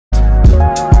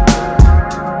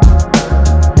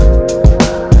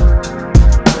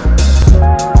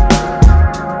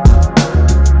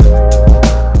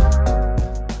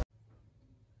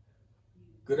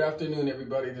afternoon,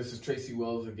 everybody. This is Tracy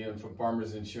Wells again from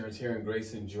Farmers Insurance here in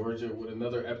Grayson, Georgia, with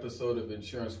another episode of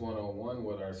Insurance 101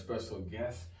 with our special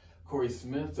guest, Cory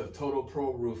Smith of Total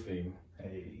Pro Roofing.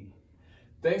 Hey.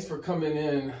 Thanks for coming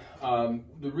in.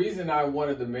 The reason I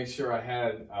wanted to make sure I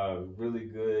had a really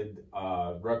good,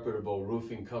 reputable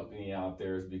roofing company out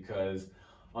there is because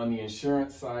on the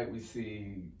insurance side, we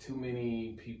see too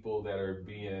many people that are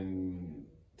being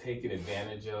taken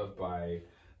advantage of by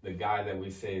the guy that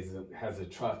we say has a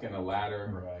truck and a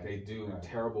ladder. Right. They do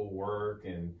terrible work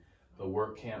and the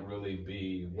work can't really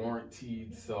be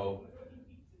warranted. So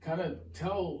kind of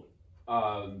tell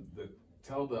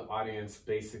the audience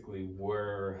basically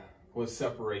what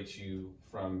separates you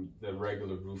from the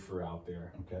regular roofer out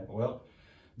there. Okay, well,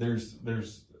 there's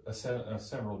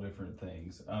several different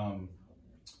things.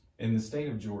 In the state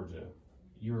of Georgia,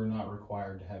 you are not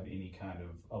required to have any kind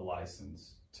of a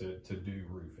license to do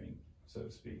roofing, so to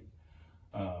speak.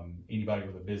 Anybody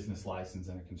with a business license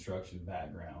and a construction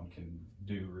background can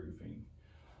do roofing.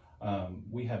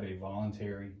 We have a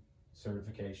voluntary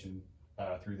certification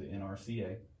through the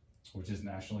NRCA, which is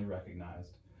nationally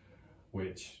recognized,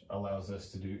 which allows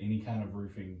us to do any kind of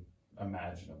roofing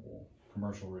imaginable: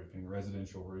 commercial roofing,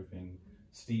 residential roofing,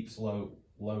 steep slope,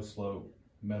 low slope,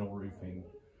 metal roofing,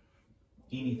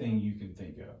 anything you can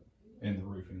think of in the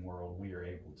roofing world, we are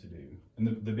able to do. And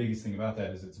the biggest thing about that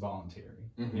is it's voluntary.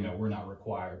 Mm-hmm. You know, we're not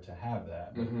required to have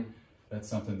that, but Mm-hmm. that's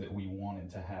something that we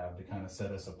wanted to have to kind of set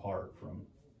us apart from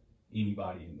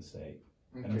anybody in the state.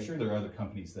 Okay. And I'm sure there are other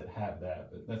companies that have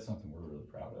that, but that's something we're really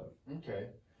proud of. Okay.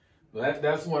 Well,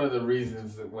 that's one of the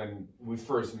reasons that when we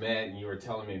first met and you were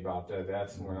telling me about that,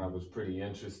 that's when I was pretty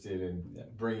interested in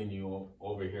bringing you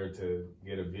over here to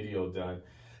get a video done.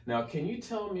 Now, can you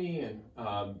tell me,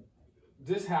 and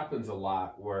this happens a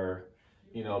lot where,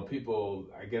 you know, people,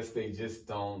 I guess they just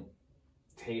don't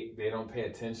pay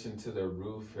attention to their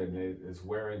roof, and it's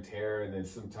wear and tear, and then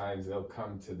sometimes they'll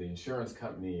come to the insurance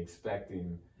company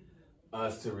expecting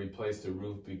us to replace the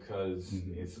roof because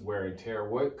it's wear and tear.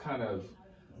 What kind of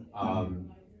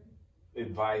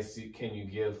advice can you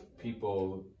give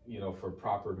people, you know, for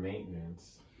proper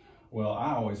maintenance? Well,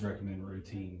 I always recommend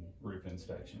routine roof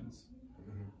inspections.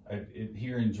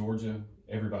 Here in Georgia,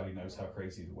 everybody knows how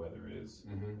crazy the weather is.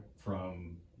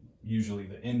 From usually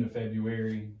the end of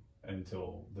February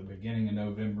until the beginning of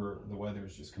November, the weather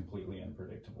is just completely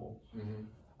unpredictable.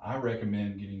 I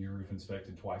recommend getting your roof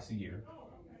inspected twice a year.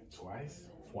 Twice?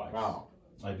 Twice. Wow.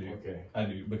 I do. Okay. I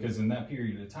do, because in that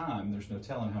period of time, there's no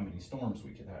telling how many storms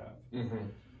we could have.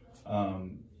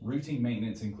 Routine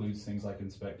maintenance includes things like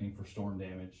inspecting for storm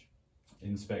damage,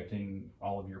 inspecting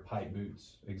all of your pipe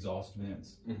boots, exhaust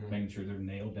vents, making sure they're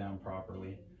nailed down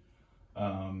properly,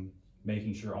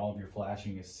 making sure all of your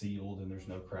flashing is sealed and there's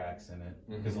no cracks in it,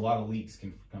 because a lot of leaks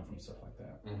can come from stuff like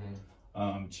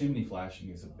that. Chimney flashing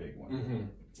is a big one.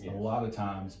 Yes. A lot of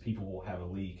times people will have a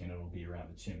leak and it'll be around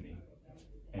the chimney,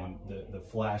 and the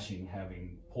flashing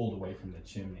having pulled away from the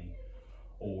chimney,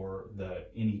 or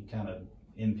any kind of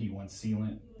NP1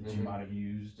 sealant that you might have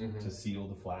used to seal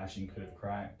the flashing could have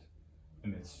cracked,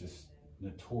 and it's just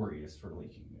notorious for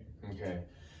leaking there. Okay.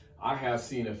 I have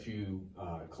seen a few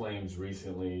claims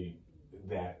recently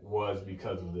that was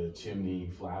because of the chimney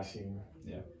flashing.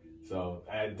 Yeah. So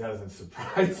that doesn't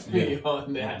surprise me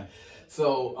on that. Yeah.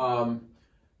 So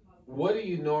what do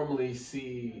you normally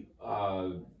see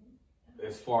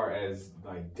as far as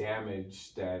like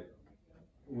damage that,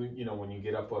 you know, when you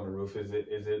get up on the roof?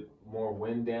 Is it more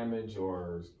wind damage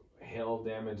or hail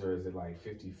damage, or is it like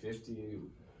 50-50?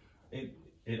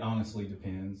 It honestly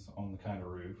depends on the kind of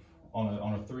roof.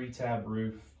 On a 3-tab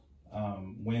roof,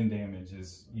 wind damage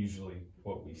is usually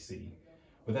what we see,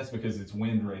 but that's because it's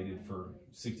wind rated for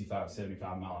 65,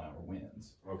 75 mile an hour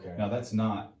winds. Okay. Now that's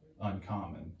not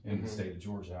uncommon in the state of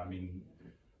Georgia. I mean,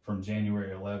 from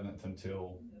January 11th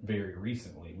until very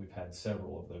recently, we've had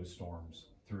several of those storms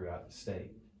throughout the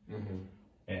state,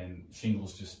 and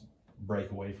shingles just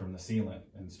break away from the sealant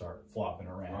and start flopping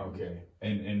around. Okay.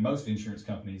 And most insurance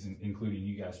companies, including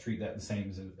you guys, treat that the same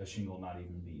as a shingle not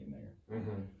even being there.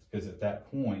 Because at that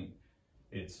point,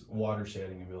 its water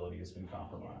shedding ability has been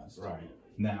compromised. Right.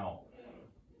 Now,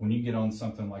 when you get on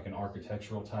something like an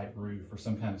architectural type roof or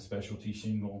some kind of specialty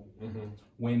shingle,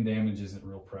 wind damage isn't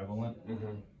real prevalent.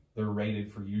 They're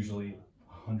rated for usually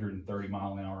 130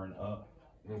 mile an hour and up,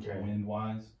 wind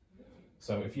wise.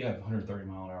 So if you have 130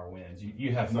 mile an hour winds,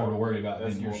 you have more to worry about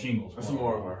than your shingles. That's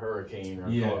more of a hurricane, or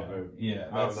yeah.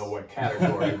 I don't know what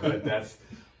category, but that's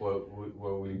what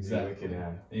we'd be looking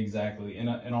at. Exactly. And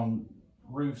on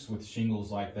roofs with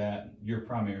shingles like that, you're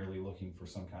primarily looking for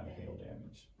some kind of hail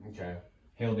damage. Okay.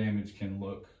 Hail damage can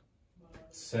look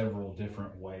several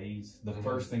different ways. The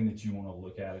first thing that you want to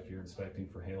look at if you're inspecting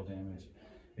for hail damage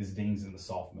is dings in the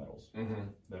soft metals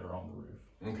that are on the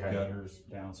roof. Okay. Gutters,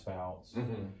 downspouts,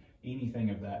 anything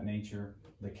of that nature.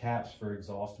 The caps for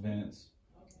exhaust vents,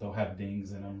 they'll have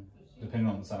dings in them. Depending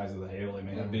on the size of the hail, they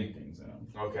may have big dings in them.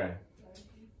 Okay.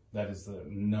 That is the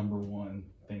 '1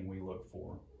 thing we look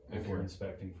for if we're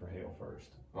inspecting for hail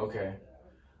first. Okay.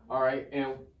 All right.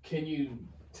 And can you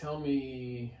tell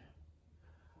me,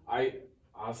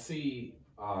 I'll see,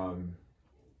 or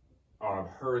I've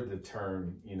heard the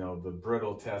term, you know, the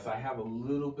brittle test. I have a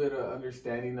little bit of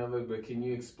understanding of it, but can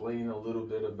you explain a little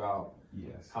bit about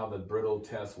how the brittle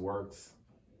test works?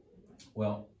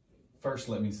 Well, first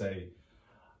let me say,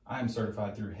 I'm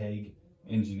certified through Hague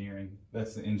Engineering.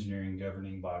 That's the engineering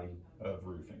governing body of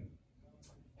roofing.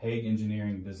 Hague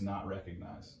Engineering does not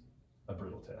recognize a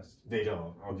brittle test. They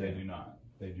don't. Okay. They do not.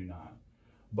 They do not.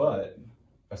 But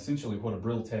essentially what a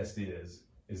brittle test is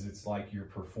it's like you're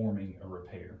performing a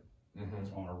repair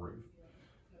on a roof.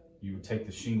 You would take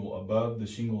the shingle above the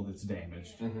shingle that's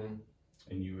damaged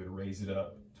and you would raise it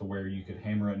up to where you could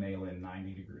hammer a nail in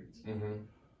 90 degrees.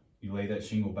 You lay that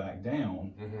shingle back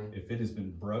down. If it has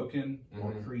been broken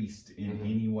or creased in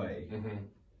any way,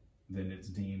 then it's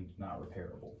deemed not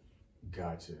repairable.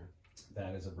 Gotcha.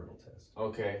 That is a brittle test.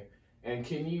 Okay. And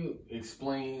can you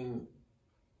explain,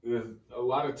 a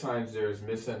lot of times there's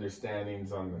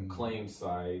misunderstandings on the claim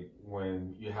side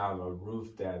when you have a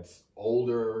roof that's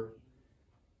older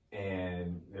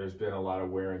and there's been a lot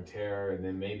of wear and tear, and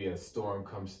then maybe a storm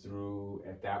comes through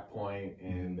at that point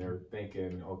and they're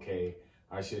thinking, okay,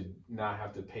 I should not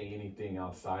have to pay anything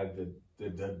outside the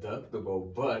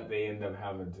deductible, but they end up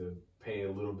having to pay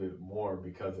a little bit more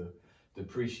because of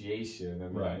depreciation. I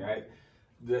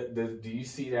mean, do you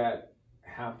see that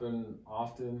happen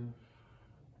often?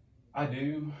 I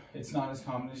do. It's not as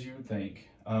common as you would think.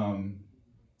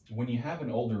 When you have an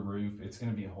older roof, it's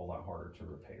going to be a whole lot harder to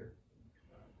repair.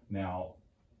 Now,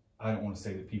 I don't want to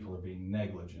say that people are being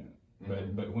negligent,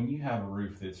 but when you have a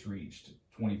roof that's reached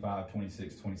 25,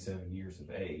 26, 27 years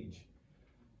of age,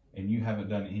 and you haven't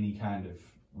done any kind of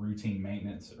routine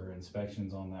maintenance or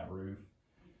inspections on that roof,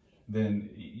 then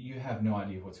you have no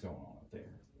idea what's going on up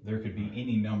there. There could be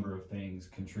any number of things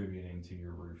contributing to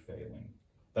your roof failing.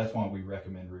 That's why we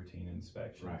recommend routine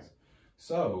inspections. Right.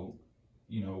 So,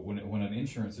 you know, when an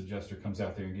insurance adjuster comes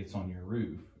out there and gets on your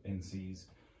roof and sees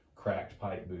cracked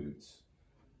pipe boots,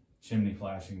 chimney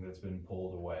flashing that's been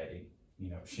pulled away, you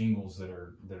know, shingles that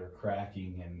are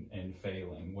cracking and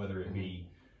failing, whether it be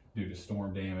due to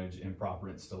storm damage, improper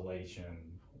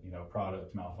installation, you know,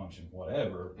 product malfunction,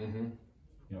 whatever,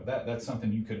 you know, that's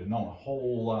something you could have known a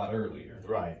whole lot earlier.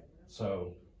 Right.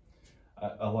 So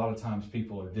a lot of times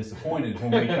people are disappointed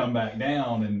when we come back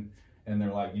down and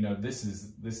they're like, you know, this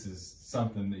is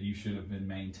something that you should have been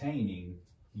maintaining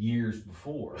years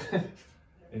before.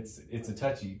 It's a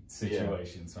touchy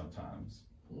situation sometimes.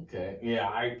 Okay. Yeah,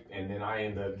 and then I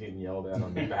end up getting yelled at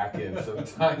on the back end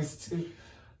sometimes too.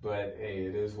 But hey,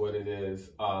 it is what it is.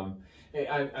 Hey,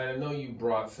 I know you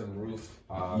brought some roof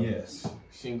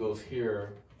shingles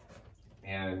here,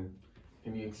 and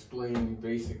can you explain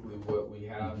basically what we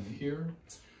have here?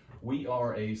 We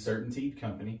are a CertainTeed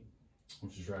company,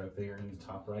 which is right up there in the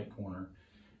top right corner.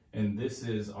 And this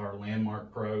is our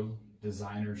Landmark Pro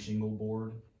designer shingle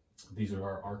board. These are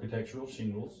our architectural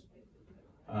shingles.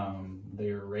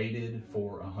 They're rated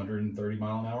for 130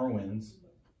 mile an hour winds,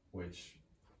 which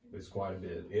is quite a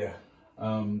bit. Yeah.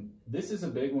 This is a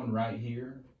big one right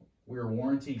here. We're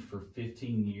warranted for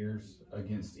 15 years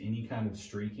against any kind of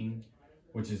streaking,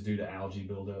 which is due to algae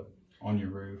buildup on your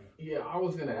roof. Yeah, I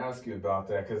was going to ask you about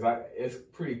that because it's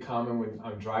pretty common when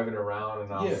I'm driving around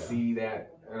and I'll see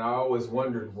that, and I always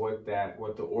wondered what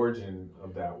the origin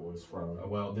of that was from.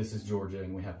 Well, this is Georgia,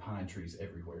 and we have pine trees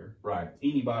everywhere. Right.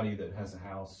 Anybody that has a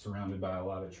house surrounded by a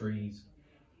lot of trees,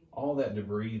 all that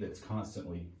debris that's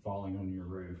constantly falling on your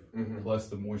roof, plus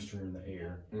the moisture in the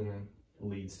air,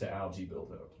 leads to algae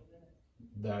buildup.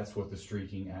 That's what the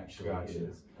streaking actually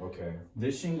is. Okay.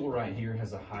 This shingle right here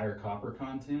has a higher copper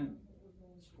content,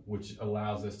 which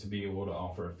allows us to be able to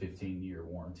offer a 15-year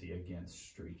warranty against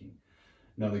streaking.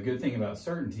 Now, the good thing about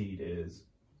CertainTeed is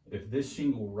if this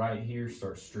shingle right here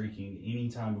starts streaking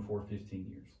anytime before 15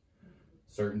 years,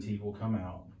 CertainTeed will come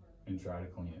out and try to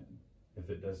clean it. If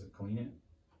it doesn't clean it,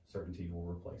 CertainTeed will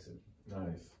replace it.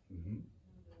 Nice.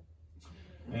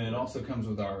 And it also comes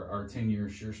with our 10-year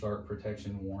Sure Start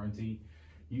protection warranty.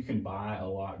 You can buy a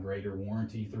lot greater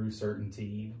warranty through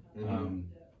CertainTeed.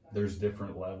 There's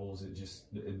different levels.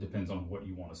 It depends on what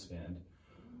you want to spend,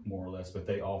 more or less. But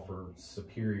they offer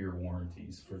superior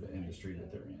warranties for the industry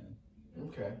that they're in.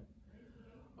 Okay.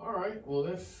 All right. Well,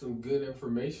 that's some good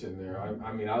information there.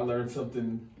 I mean, I learned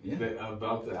something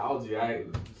about the algae. I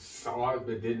saw it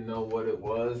but didn't know what it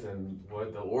was and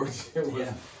what the origin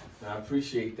was. I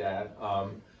appreciate that.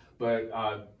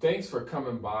 But thanks for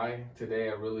coming by today.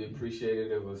 I really appreciate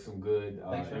it. It was some good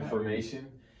information.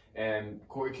 And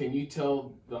Cory, can you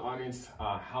tell the audience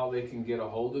how they can get a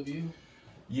hold of you?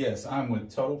 Yes, I'm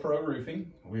with Total Pro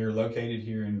Roofing. We are located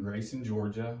here in Grayson,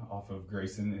 Georgia, off of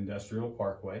Grayson Industrial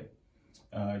Parkway.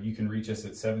 You can reach us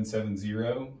at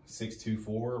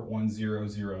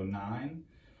 770-624-1009,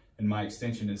 and my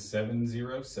extension is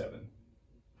 707.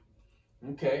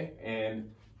 Okay,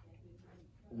 and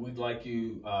we'd like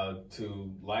you to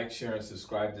like, share, and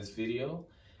subscribe this video.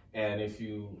 And if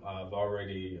you have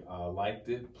already liked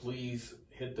it, please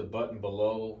hit the button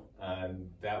below, and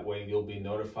that way you'll be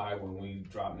notified when we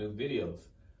drop new videos.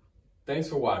 Thanks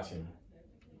for watching.